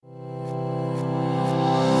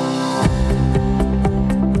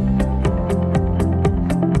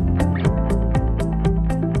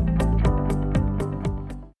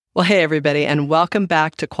Well, hey, everybody, and welcome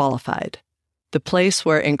back to Qualified, the place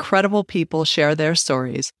where incredible people share their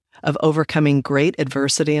stories of overcoming great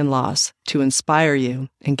adversity and loss to inspire you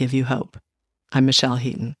and give you hope. I'm Michelle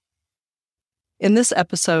Heaton. In this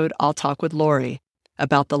episode, I'll talk with Lori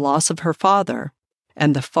about the loss of her father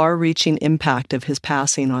and the far-reaching impact of his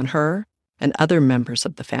passing on her and other members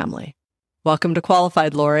of the family. Welcome to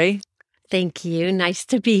Qualified, Lori. Thank you. Nice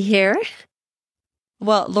to be here.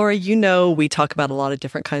 Well, Lori, you know we talk about a lot of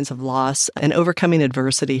different kinds of loss and overcoming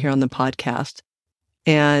adversity here on the podcast.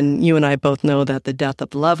 And you and I both know that the death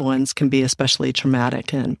of loved ones can be especially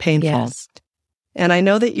traumatic and painful. Yes. And I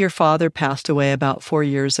know that your father passed away about 4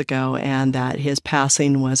 years ago and that his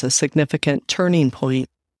passing was a significant turning point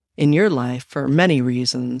in your life for many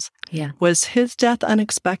reasons. Yeah. Was his death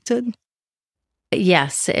unexpected?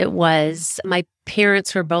 Yes, it was. My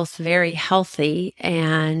parents were both very healthy,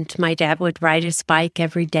 and my dad would ride his bike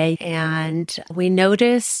every day, and we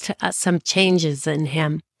noticed some changes in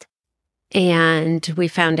him. And we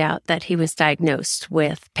found out that he was diagnosed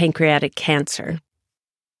with pancreatic cancer,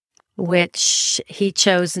 which he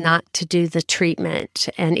chose not to do the treatment.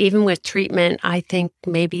 And even with treatment, I think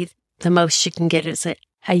maybe the most you can get is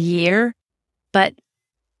a year, but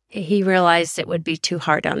he realized it would be too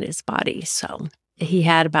hard on his body. So he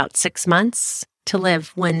had about 6 months to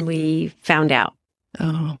live when we found out.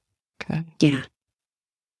 Oh, okay. Yeah.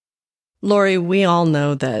 Lori, we all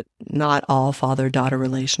know that not all father-daughter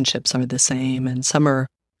relationships are the same, and some are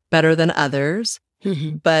better than others.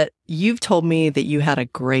 Mm-hmm. But you've told me that you had a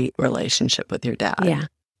great relationship with your dad. Yeah.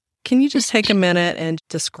 Can you just take a minute and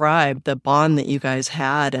describe the bond that you guys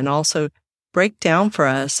had and also break down for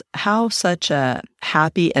us how such a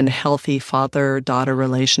happy and healthy father-daughter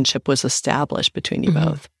relationship was established between you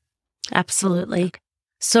both? Absolutely.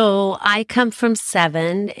 So I come from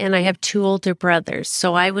 7 and I have 2 older brothers.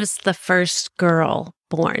 So I was the first girl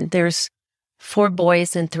born. There's 4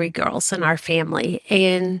 boys and 3 girls in our family.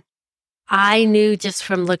 And I knew just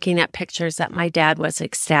from looking at pictures that my dad was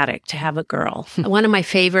ecstatic to have a girl. One of my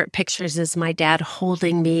favorite pictures is my dad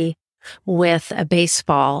holding me with a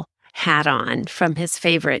baseball hat on from his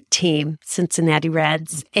favorite team, Cincinnati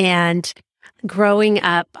Reds. And growing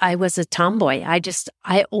up, I was a tomboy.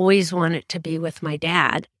 I always wanted to be with my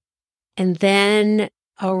dad. And then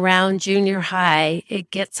around junior high,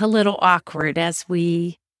 it gets a little awkward as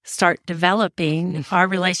we start developing. Our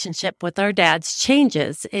relationship with our dads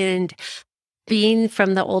changes. And being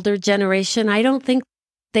from the older generation, I don't think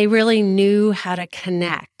they really knew how to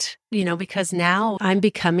connect, because now I'm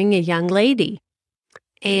becoming a young lady.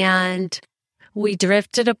 And we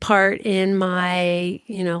drifted apart in my,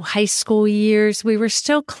 high school years. We were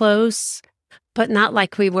still close, but not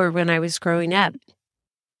like we were when I was growing up.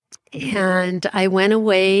 And I went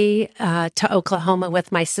away to Oklahoma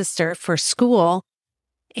with my sister for school,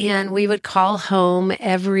 and we would call home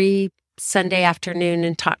every Sunday afternoon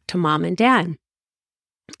and talk to mom and dad.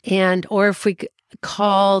 Or if we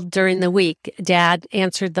called during the week, dad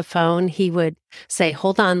answered the phone, he would say,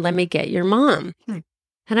 "Hold on, let me get your mom."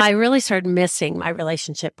 And I really started missing my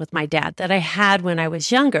relationship with my dad that I had when I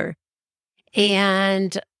was younger.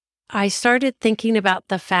 And I started thinking about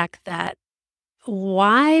the fact that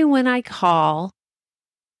why, when I call,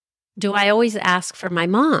 do I always ask for my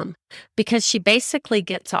mom? Because she basically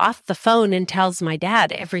gets off the phone and tells my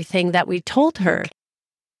dad everything that we told her.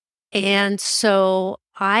 And so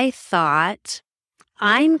I thought,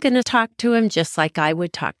 I'm going to talk to him just like I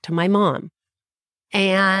would talk to my mom.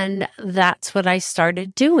 And that's what I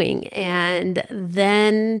started doing. And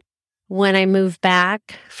then when I moved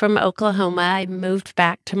back from Oklahoma, I moved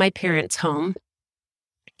back to my parents' home.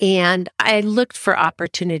 And I looked for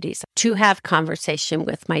opportunities to have conversation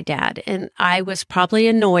with my dad. And I was probably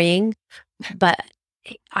annoying, but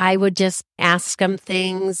I would just ask him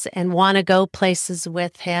things and want to go places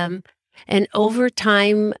with him. And over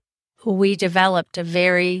time, we developed a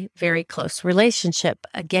very, very close relationship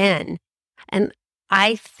again. And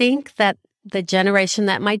I think that the generation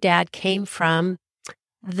that my dad came from,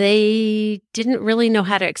 they didn't really know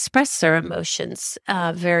how to express their emotions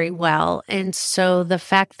very well. And so the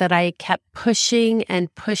fact that I kept pushing and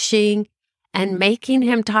making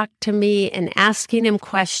him talk to me and asking him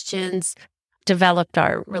questions developed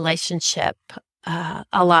our relationship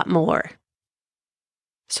a lot more.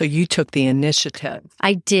 So you took the initiative.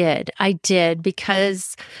 I did,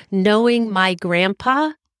 because knowing my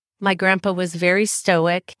grandpa was very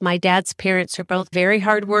stoic. My dad's parents are both very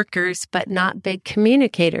hard workers, but not big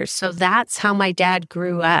communicators. So that's how my dad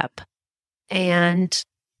grew up. And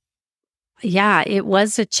yeah, it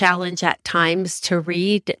was a challenge at times to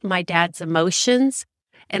read my dad's emotions.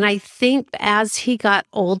 And I think as he got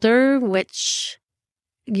older, which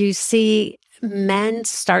you see men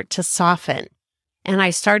start to soften. And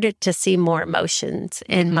I started to see more emotions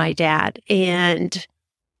in my dad. And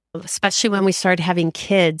especially when we started having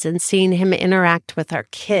kids and seeing him interact with our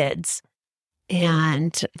kids.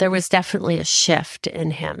 And there was definitely a shift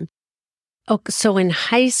in him. Oh, so in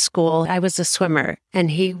high school, I was a swimmer,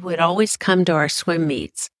 and he would always come to our swim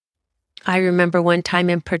meets. I remember one time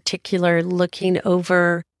in particular looking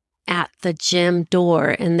over at the gym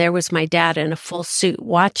door, and there was my dad in a full suit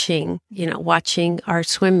watching our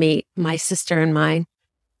swim meet, my sister and mine.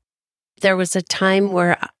 There was a time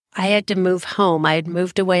where I had to move home. I had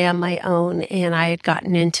moved away on my own, and I had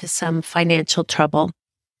gotten into some financial trouble.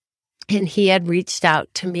 And he had reached out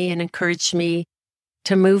to me and encouraged me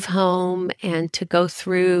to move home and to go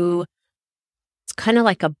through, it's kind of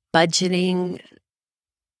like a budgeting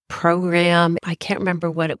program. I can't remember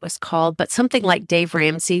what it was called, but something like Dave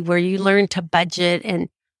Ramsey, where you learn to budget.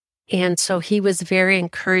 And so he was very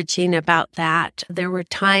encouraging about that. There were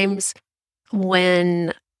times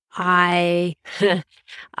when I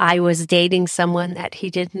was dating someone that he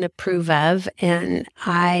didn't approve of, and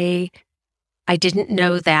I didn't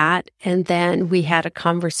know that. And then we had a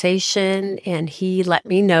conversation, and he let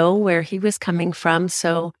me know where he was coming from.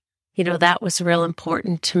 So, that was real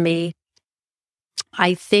important to me.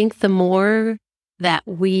 I think the more that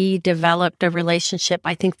we developed a relationship,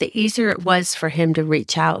 I think the easier it was for him to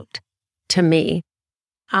reach out to me.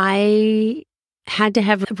 I had to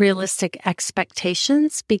have realistic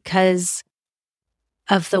expectations because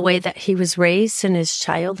of the way that he was raised in his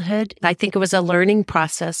childhood. I think it was a learning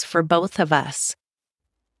process for both of us.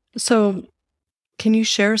 So, can you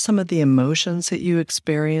share some of the emotions that you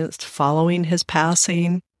experienced following his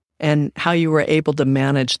passing and how you were able to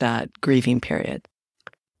manage that grieving period?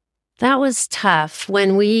 That was tough.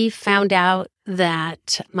 When we found out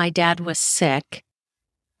that my dad was sick,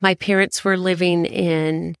 my parents were living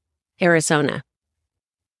in Arizona.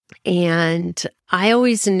 And I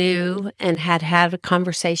always knew and had a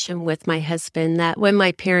conversation with my husband that when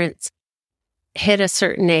my parents hit a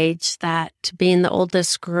certain age, that being the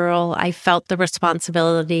oldest girl, I felt the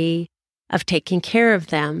responsibility of taking care of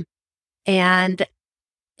them. And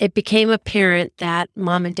it became apparent that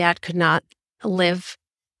mom and dad could not live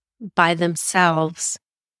by themselves.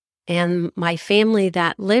 And my family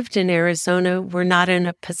that lived in Arizona were not in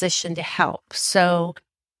a position to help. So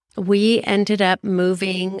we ended up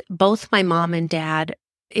moving both my mom and dad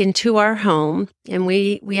into our home. And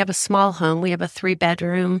we have a small home. We have a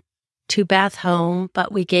 3-bedroom, 2-bath home,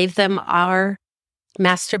 but we gave them our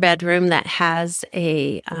master bedroom that has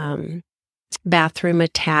a bathroom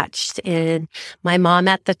attached. And my mom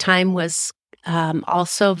at the time was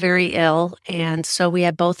also very ill. And so we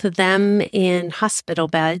had both of them in hospital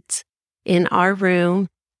beds in our room.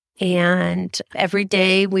 And every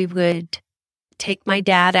day we would take my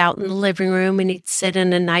dad out in the living room, and he'd sit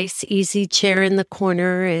in a nice, easy chair in the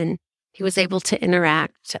corner, and he was able to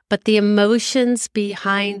interact. But the emotions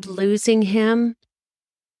behind losing him,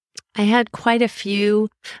 I had quite a few.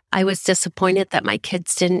 I was disappointed that my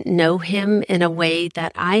kids didn't know him in a way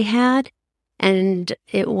that I had. And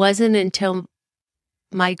it wasn't until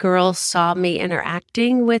my girls saw me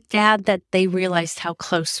interacting with dad that they realized how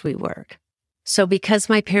close we were. So because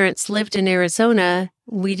my parents lived in Arizona,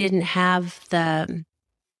 we didn't have the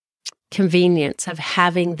convenience of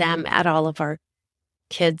having them at all of our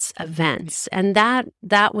kids' events. And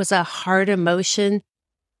that was a hard emotion.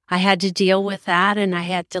 I had to deal with that, and I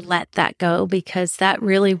had to let that go because that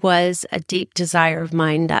really was a deep desire of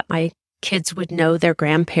mine that my kids would know their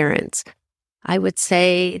grandparents. I would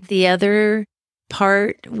say the other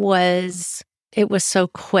part was it was so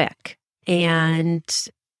quick. And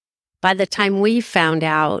by the time we found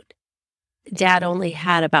out, Dad only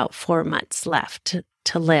had about 4 months left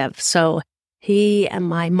to live. So he and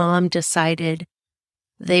my mom decided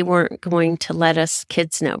they weren't going to let us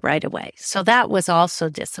kids know right away. So that was also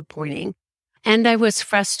disappointing. And I was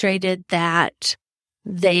frustrated that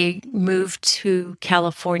they moved to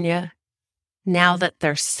California now that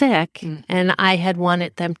they're sick, and I had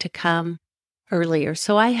wanted them to come earlier.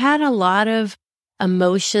 So I had a lot of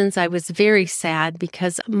emotions. I was very sad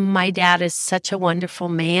because my dad is such a wonderful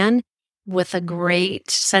man with a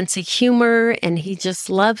great sense of humor, and he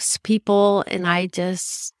just loves people. And I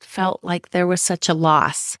just felt like there was such a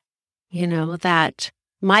loss, that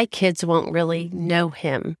my kids won't really know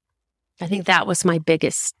him. I think that was my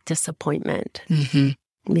biggest disappointment.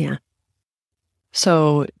 Mm-hmm. Yeah.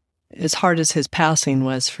 So as hard as his passing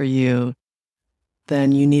was for you,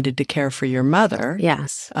 then you needed to care for your mother.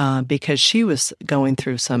 Yes. Because she was going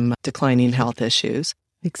through some declining health issues.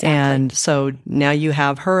 Exactly. And so now you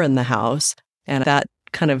have her in the house, and that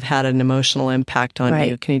kind of had an emotional impact on Right.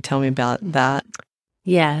 you. Can you tell me about that?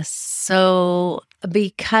 Yes. So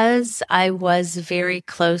because I was very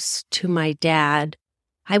close to my dad,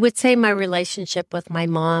 I would say my relationship with my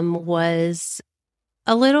mom was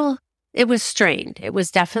it was strained. It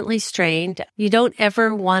was definitely strained. You don't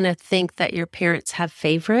ever want to think that your parents have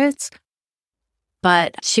favorites,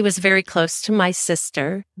 but she was very close to my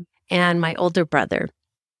sister and my older brother.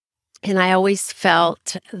 And I always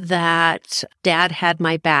felt that dad had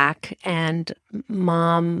my back and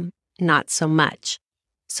mom not so much.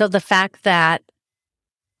 So the fact that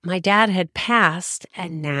my dad had passed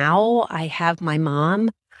and now I have my mom,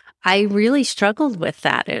 I really struggled with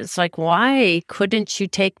that. It was like, why couldn't you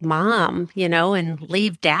take mom, and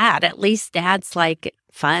leave dad? At least dad's like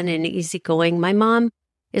fun and easygoing. My mom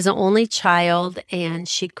is an only child and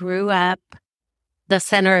she grew up the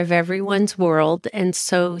center of everyone's world. And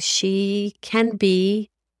so she can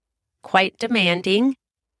be quite demanding.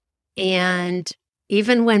 And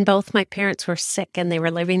even when both my parents were sick and they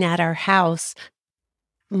were living at our house,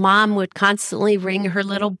 mom would constantly ring her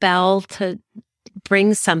little bell to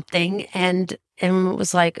bring something. And it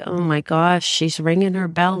was like, oh my gosh, she's ringing her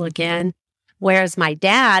bell again. Whereas my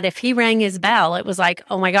dad, if he rang his bell, it was like,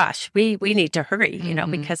 oh my gosh, we need to hurry,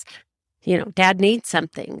 because, dad needs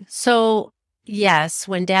something. So yes,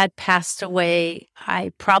 when dad passed away,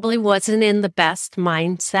 I probably wasn't in the best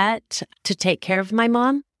mindset to take care of my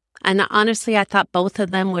mom. And honestly, I thought both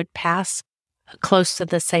of them would pass close to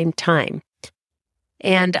the same time.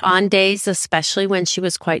 And on days, especially when she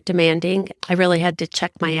was quite demanding, I really had to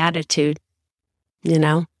check my attitude,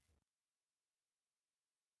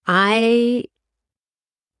 I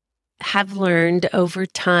have learned over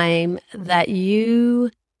time that you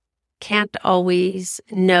can't always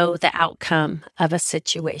know the outcome of a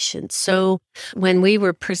situation. So when we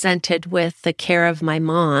were presented with the care of my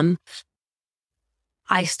mom,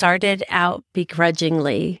 I started out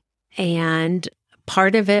begrudgingly, and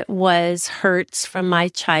part of it was hurts from my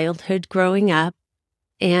childhood growing up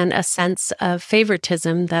and a sense of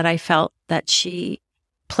favoritism that I felt that she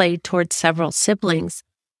played towards several siblings.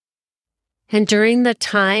 And during the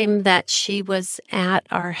time that she was at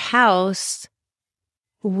our house,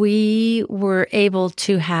 we were able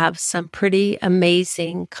to have some pretty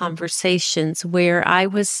amazing conversations where I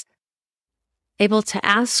was able to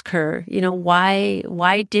ask her,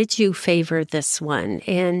 why did you favor this one?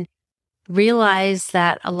 And realize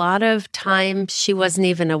that a lot of times she wasn't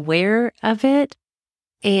even aware of it.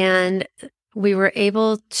 And we were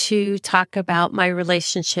able to talk about my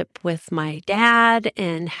relationship with my dad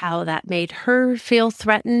and how that made her feel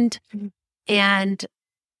threatened. And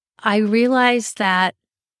I realized that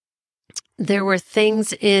there were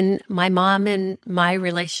things in my mom and my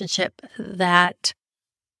relationship that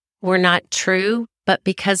were not true, but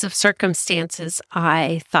because of circumstances,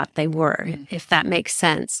 I thought they were, if that makes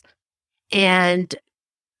sense. And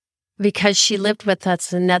because she lived with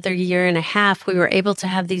us another year and a half, we were able to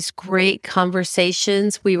have these great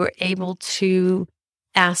conversations. We were able to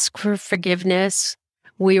ask for forgiveness.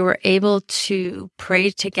 We were able to pray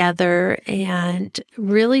together and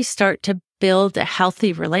really start to build a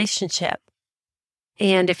healthy relationship.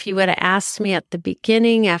 And if you would have asked me at the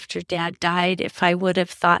beginning after dad died, if I would have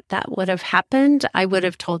thought that would have happened, I would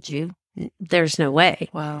have told you there's no way.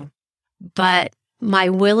 Wow. But my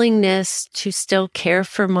willingness to still care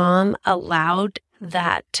for mom allowed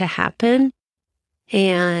that to happen.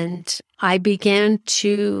 And I began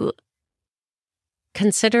to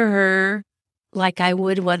consider her like I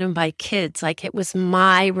would one of my kids. Like it was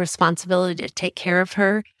my responsibility to take care of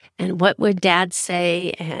her. And what would dad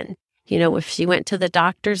say? And, if she went to the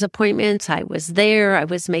doctor's appointments, I was there. I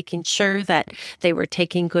was making sure that they were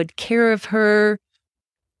taking good care of her.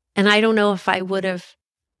 And I don't know if I would have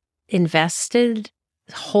invested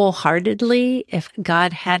wholeheartedly if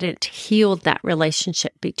God hadn't healed that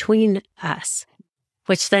relationship between us,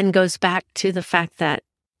 which then goes back to the fact that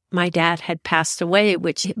my dad had passed away,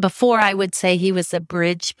 which before I would say he was a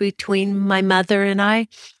bridge between my mother and I.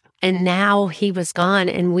 And now he was gone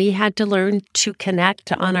and we had to learn to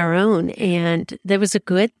connect on our own. And there was a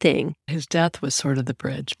good thing. His death was sort of the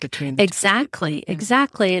bridge between the Exactly.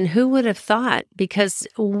 And who would have thought? Because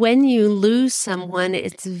when you lose someone,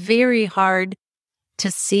 it's very hard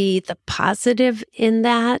to see the positive in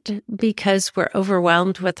that because we're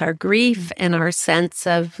overwhelmed with our grief and our sense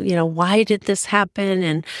of, why did this happen?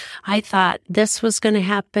 And I thought this was going to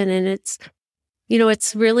happen. And it's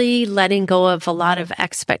really letting go of a lot of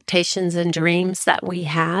expectations and dreams that we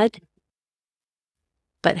had.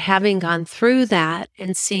 But having gone through that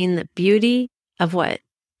and seeing the beauty of what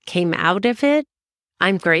came out of it,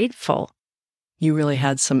 I'm grateful. you really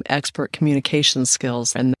had some expert communication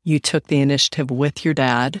skills, and you took the initiative with your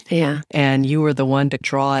dad. Yeah. And you were the one to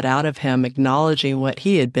draw it out of him, acknowledging what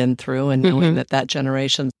he had been through and knowing that that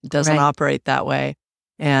generation doesn't operate that way.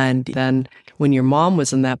 And then when your mom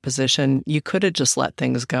was in that position, you could have just let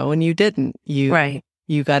things go, and you didn't.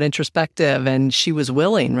 You got introspective, and she was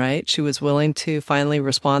willing, right? She was willing to finally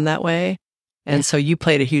respond that way. And so you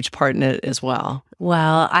played a huge part in it as well.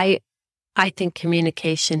 Well, I think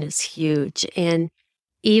communication is huge. And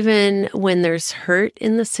even when there's hurt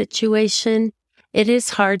in the situation, it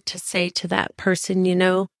is hard to say to that person,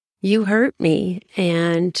 you hurt me.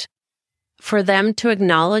 And for them to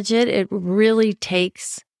acknowledge it, it really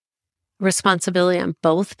takes responsibility on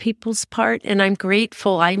both people's part. And I'm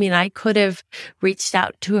grateful. I mean, I could have reached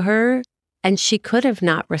out to her and she could have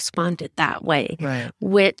not responded that way,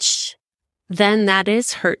 which then that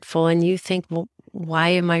is hurtful. And you think, well, why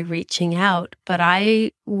am I reaching out? But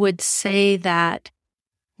I would say that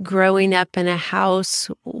growing up in a house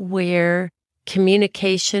where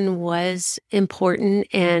communication was important,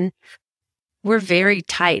 and we're very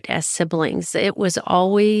tight as siblings, it was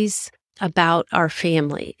always about our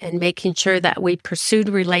family and making sure that we pursued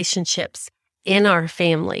relationships in our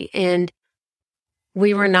family. And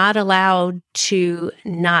we were not allowed to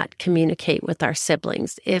not communicate with our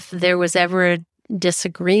siblings. If there was ever a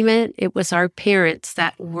disagreement, it was our parents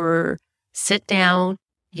that were, sit down,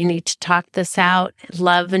 you need to talk this out,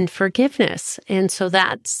 love and forgiveness. And so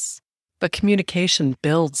But communication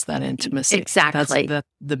builds that intimacy. Exactly. That's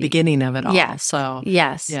the beginning of it all. Yes. So,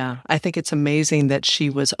 yes. Yeah. I think it's amazing that she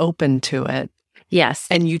was open to it. Yes.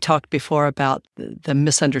 And you talked before about the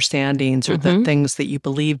misunderstandings or the things that you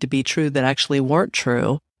believed to be true that actually weren't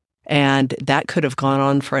true. And that could have gone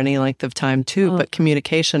on for any length of time too. But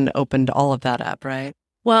communication opened all of that up, right?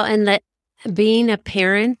 Well, and that being a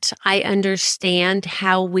parent, I understand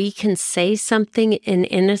how we can say something in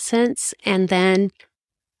innocence and then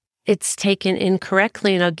it's taken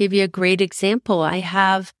incorrectly. And I'll give you a great example. I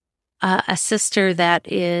have a sister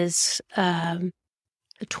that is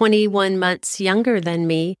 21 months younger than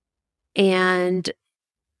me. And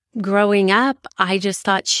growing up, I just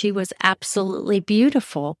thought she was absolutely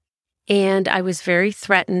beautiful. And I was very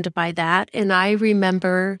threatened by that. And I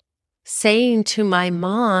remember saying to my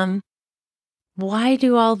mom, why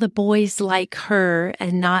do all the boys like her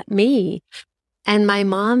and not me? And my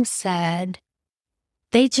mom said,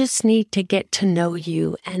 they just need to get to know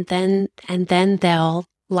you and then they'll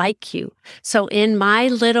like you. So in my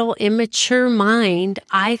little immature mind,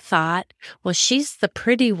 I thought, well, she's the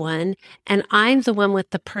pretty one and I'm the one with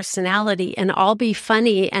the personality and I'll be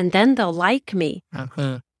funny and then they'll like me.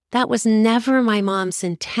 That was never my mom's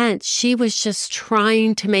intent. She was just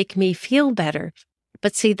trying to make me feel better.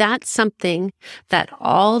 But see, that's something that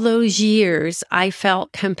all those years I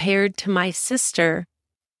felt compared to my sister,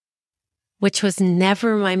 which was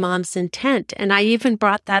never my mom's intent. And I even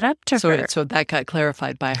brought that up to her. So that got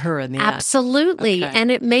clarified by her in the end. Absolutely. Okay.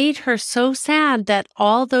 And it made her so sad that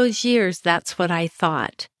all those years, that's what I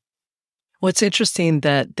thought. Well, it's interesting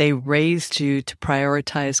that they raised you to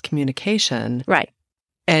prioritize communication. Right.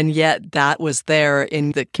 And yet that was there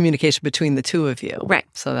in the communication between the two of you. Right.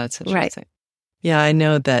 So that's interesting. Right. Yeah, I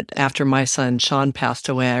know that after my son, Sean, passed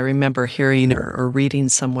away, I remember hearing or reading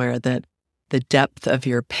somewhere that the depth of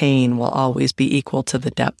your pain will always be equal to the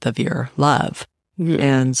depth of your love. Mm-hmm.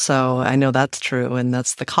 And so I know that's true. And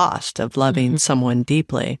that's the cost of loving someone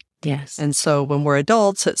deeply. Yes. And so when we're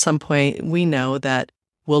adults, at some point, we know that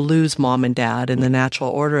we'll lose mom and dad in the natural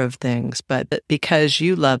order of things. But because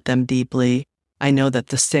you love them deeply, I know that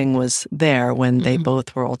the sting was there when they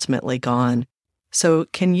both were ultimately gone. So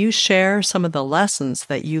can you share some of the lessons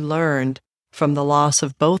that you learned from the loss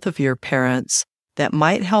of both of your parents that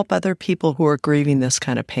might help other people who are grieving this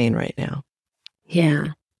kind of pain right now? Yeah.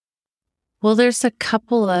 Well, there's a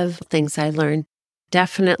couple of things I learned.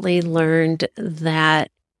 Definitely learned that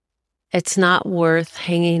it's not worth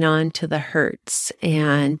hanging on to the hurts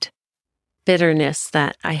and bitterness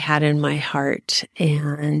that I had in my heart.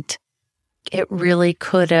 And it really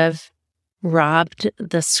could have robbed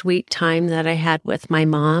the sweet time that I had with my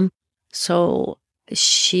mom. So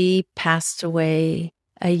she passed away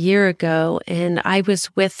a year ago, and I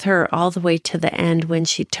was with her all the way to the end when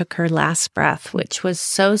she took her last breath, which was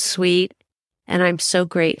so sweet. And I'm so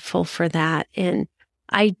grateful for that. And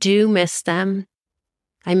I do miss them.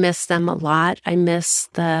 I miss them a lot. I miss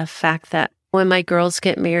the fact that when my girls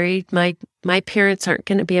get married, my parents aren't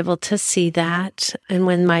going to be able to see that. And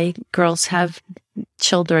when my girls have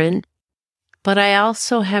children. But I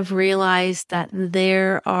also have realized that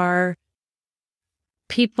there are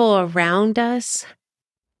people around us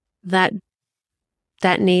that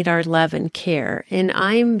that need our love and care. And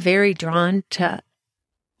I'm very drawn to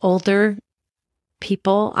older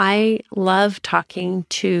people. I love talking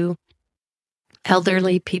to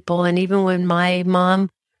elderly people. And even when my mom,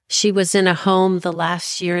 she was in a home the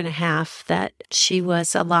last year and a half that she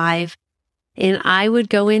was alive, and I would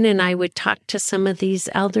go in and I would talk to some of these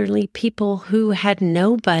elderly people who had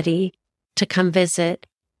nobody to come visit.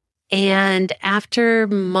 And after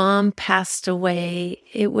Mom passed away,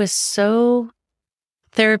 it was so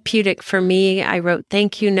therapeutic for me. I wrote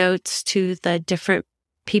thank you notes to the different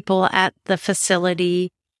people at the facility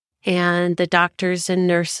and the doctors and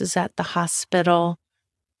nurses at the hospital.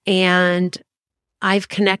 And I've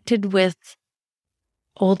connected with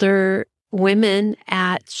older women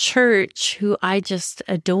at church who I just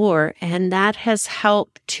adore. And that has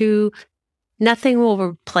helped to, nothing will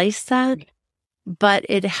replace that, but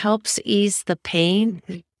it helps ease the pain.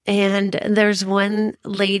 And there's one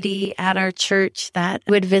lady at our church that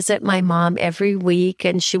would visit my mom every week,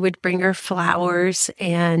 and she would bring her flowers.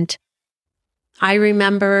 And I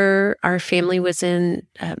remember our family was in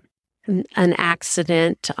an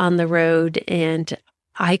accident on the road, and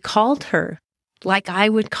I called her like I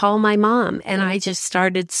would call my mom, and I just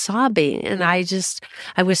started sobbing. And I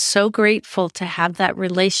was so grateful to have that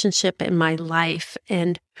relationship in my life.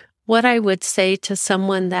 And what I would say to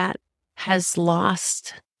someone that has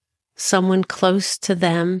lost someone close to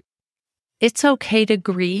them, it's okay to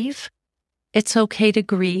grieve. It's okay to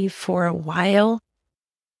grieve for a while,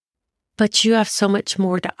 but you have so much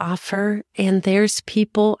more to offer. And there's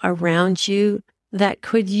people around you that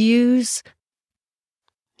could use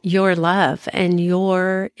your love and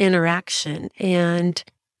your interaction. And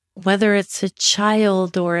whether it's a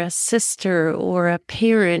child or a sister or a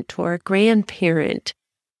parent or a grandparent,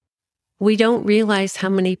 we don't realize how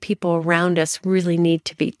many people around us really need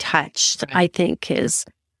to be touched, I think is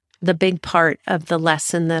the big part of the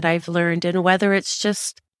lesson that I've learned. And whether it's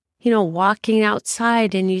just, walking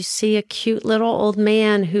outside and you see a cute little old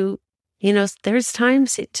man who, there's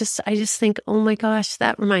times I just think, oh my gosh,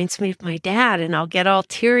 that reminds me of my dad, and I'll get all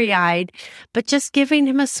teary-eyed, but just giving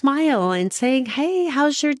him a smile and saying, hey,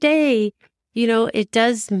 how's your day? It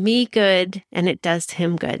does me good and it does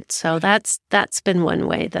him good. So that's been one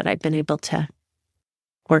way that I've been able to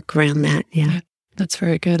work around that. Yeah. That's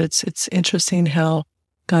very good. It's interesting how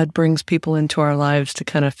God brings people into our lives to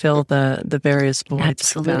kind of fill the various voids.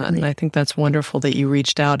 Absolutely. Of that. And I think that's wonderful that you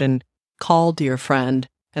reached out and called your friend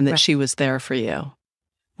and that she was there for you.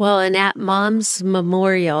 Well, and at Mom's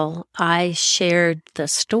memorial, I shared the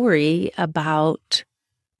story about,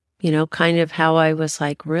 kind of how I was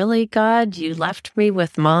like, really, God, you left me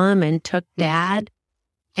with Mom and took Dad?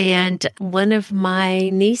 And one of my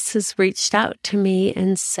nieces reached out to me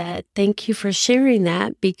and said, thank you for sharing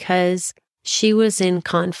that, because she was in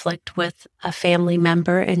conflict with a family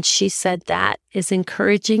member. And she said that is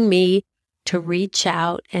encouraging me to reach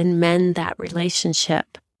out and mend that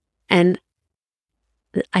relationship. And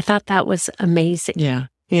I thought that was amazing. Yeah.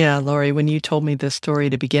 Yeah, Lori, when you told me this story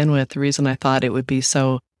to begin with, the reason I thought it would be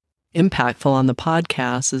so impactful on the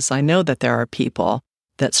podcast is I know that there are people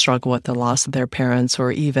that struggle with the loss of their parents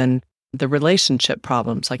or even the relationship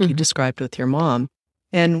problems like you described with your mom.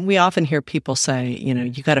 And we often hear people say,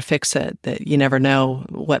 you got to fix it, that you never know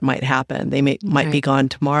what might happen. They might be gone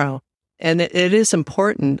tomorrow. And it is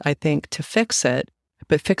important, I think, to fix it,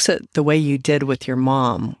 but fix it the way you did with your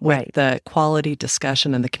mom, with the quality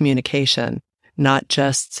discussion and the communication, not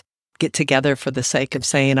just get together for the sake of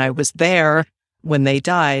saying I was there when they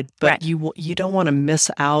died, but you don't want to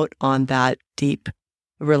miss out on that deep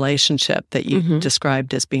relationship that you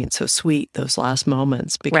described as being so sweet, those last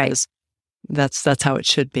moments, because that's how it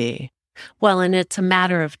should be. Well, and it's a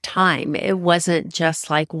matter of time. It wasn't just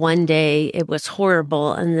like one day it was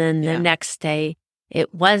horrible and then the next day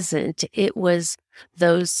it wasn't. It was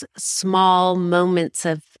those small moments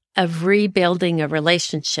of rebuilding a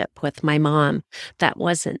relationship with my mom that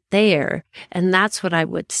wasn't there. And that's what I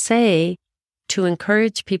would say to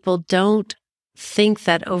encourage people. Don't think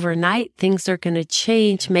that overnight things are going to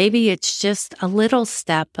change. Maybe it's just a little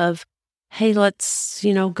step of, hey, let's,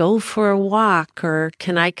 go for a walk, or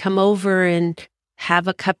can I come over and have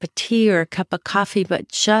a cup of tea or a cup of coffee? But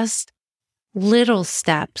just little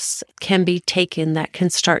steps can be taken that can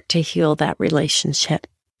start to heal that relationship.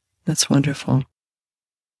 That's wonderful.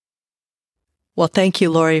 Well, thank you,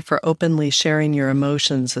 Lori, for openly sharing your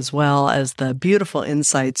emotions as well as the beautiful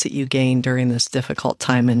insights that you gained during this difficult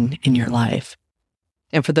time in your life.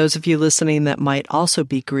 And for those of you listening that might also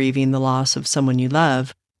be grieving the loss of someone you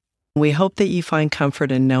love, we hope that you find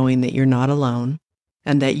comfort in knowing that you're not alone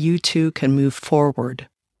and that you too can move forward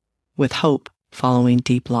with hope following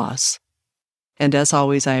deep loss. And as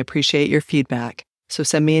always, I appreciate your feedback. So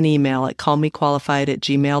send me an email at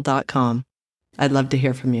callmequalified@gmail.com. I'd love to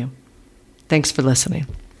hear from you. Thanks for listening.